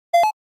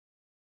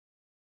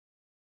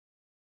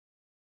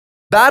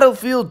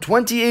Battlefield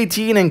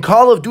 2018 and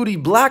Call of Duty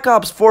Black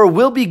Ops 4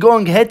 will be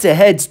going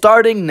head-to-head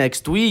starting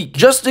next week.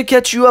 Just to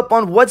catch you up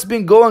on what's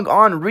been going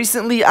on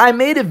recently, I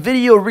made a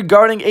video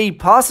regarding a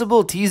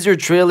possible teaser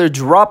trailer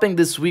dropping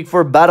this week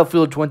for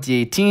Battlefield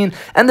 2018,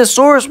 and the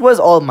source was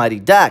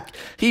Almighty Dak.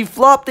 He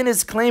flopped in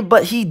his claim,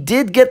 but he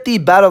did get the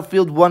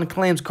Battlefield 1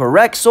 claims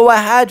correct, so I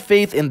had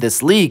faith in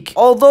this leak.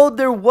 Although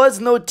there was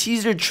no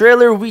teaser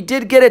trailer, we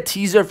did get a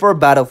teaser for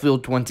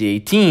Battlefield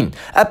 2018.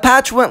 A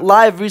patch went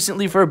live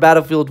recently for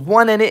Battlefield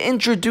 1, and it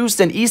introduced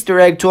an Easter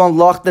egg to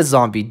unlock the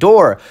zombie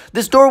door.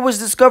 This door was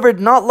discovered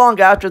not long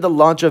after the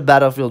launch of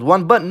Battlefield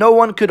 1, but no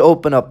one could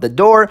open up the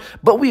door,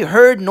 but we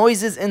heard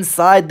noises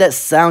inside that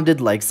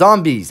sounded like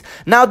zombies.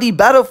 Now, the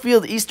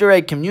Battlefield Easter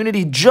egg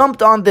community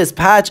jumped on this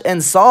patch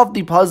and solved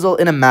the puzzle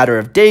in a matter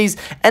of days,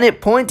 and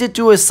it pointed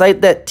to a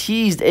site that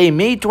teased a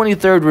May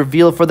 23rd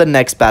reveal for the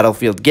next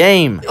Battlefield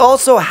game. It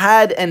also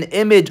had an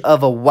image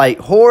of a white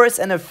horse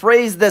and a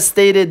phrase that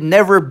stated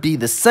 "never be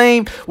the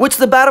same," which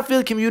the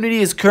Battlefield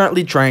community is currently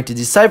trying to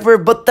decipher,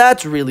 but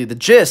that's really the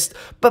gist.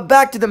 But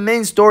back to the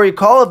main story,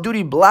 Call of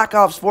Duty Black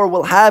Ops 4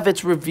 will have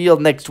its reveal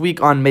next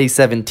week on May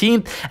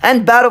 17th,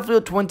 and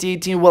Battlefield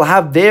 2018 will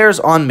have theirs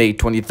on May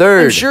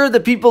 23rd. I'm sure the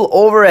people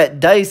over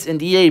at DICE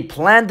and EA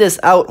planned this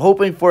out,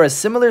 hoping for a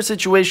similar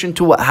situation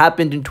to what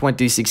happened in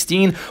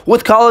 2016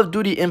 with Call of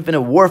Duty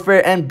Infinite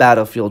Warfare and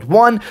Battlefield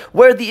 1,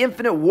 where the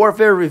Infinite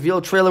Warfare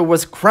reveal trailer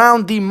was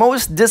crowned the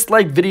most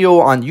disliked video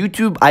on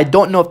YouTube. I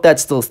don't know if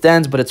that still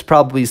stands, but it's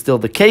probably still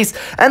the case,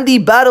 and the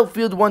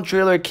Battlefield 1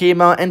 trailer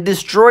came out and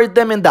destroyed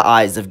them in the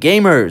eyes of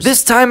gamers.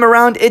 This time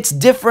around, it's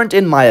different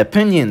in my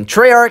opinion.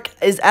 Treyarch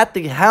is at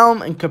the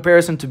helm in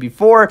comparison to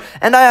before,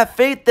 and I have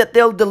faith that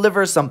they'll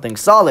deliver something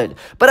solid.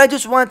 But I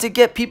just want to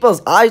get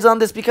people's eyes on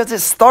this because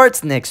it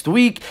starts next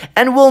week,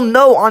 and we'll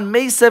know on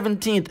May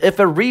 17th if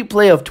a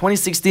replay of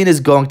 2016 is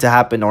going to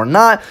happen or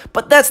not.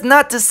 But that's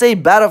not to say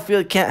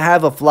Battlefield can't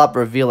have a flop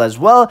reveal as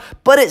well,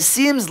 but it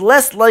seems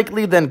less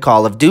likely than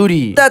Call of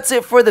Duty. That's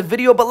it for the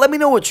video, but let me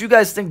know what you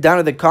guys think down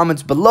in the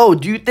comments below.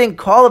 Do you think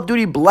Call of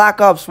Duty Black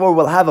Ops 4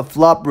 will have a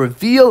flop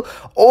reveal?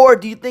 Or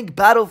do you think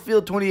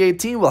Battlefield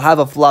 2018 will have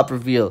a flop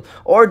reveal?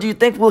 Or do you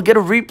think we'll get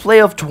a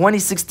replay of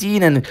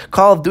 2016 and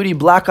Call of Duty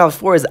Black Ops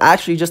 4 is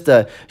actually just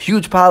a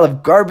huge pile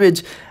of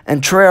garbage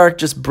and Treyarch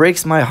just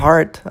breaks my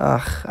heart?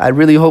 I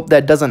really hope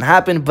that doesn't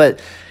happen, but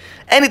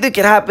anything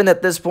can happen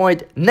at this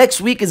point.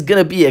 Next week is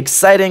going to be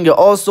exciting. It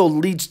also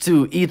leads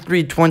to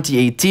E3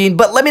 2018.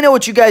 But let me know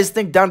what you guys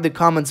think down in the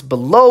comments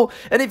below.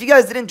 And if you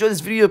guys did enjoy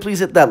this video, please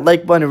hit that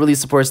like button. It really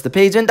supports the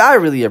page, and I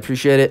really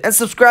appreciate it. And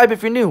subscribe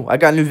if you're new. I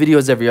got new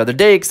videos every other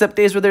day, except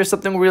days where there's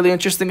something really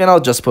interesting, and I'll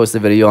just post a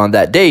video on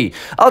that day.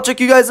 I'll check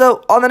you guys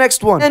out on the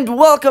next one. And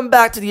welcome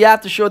back to the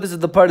after show. This is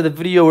the part of the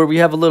video where we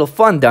have a little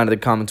fun down in the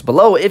comments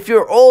below. If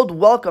you're old,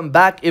 welcome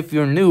back. If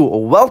you're new,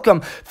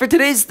 welcome. For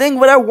today's thing,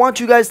 what I want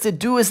you guys to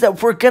do is that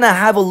we're gonna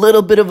have a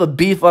little bit of a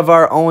beef of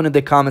our own in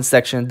the comment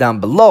section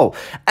down below,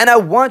 and I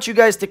want you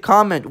guys to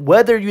comment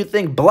whether you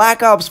think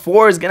Black Ops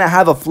 4 is gonna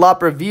have a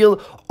flop reveal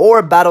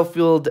or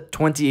Battlefield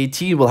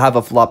 2018 will have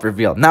a flop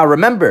reveal. Now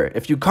remember,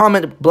 if you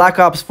comment Black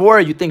Ops 4,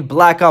 you think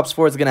Black Ops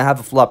 4 is gonna have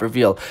a flop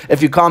reveal.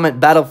 If you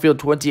comment Battlefield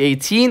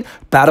 2018,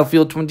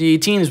 Battlefield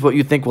 2018 is what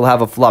you think will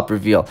have a flop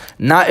reveal.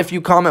 Not if you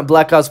comment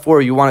Black Ops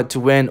 4, you want it to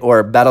win,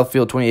 or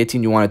Battlefield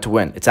 2018, you want it to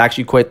win. It's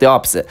actually quite the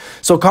opposite.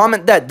 So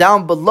comment that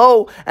down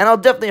below, and I'll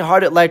definitely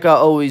heart it like I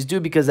always do,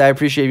 because I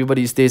appreciate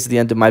everybody who stays to the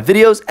end of my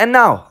videos. And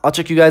now, I'll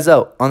check you guys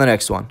out on the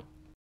next one.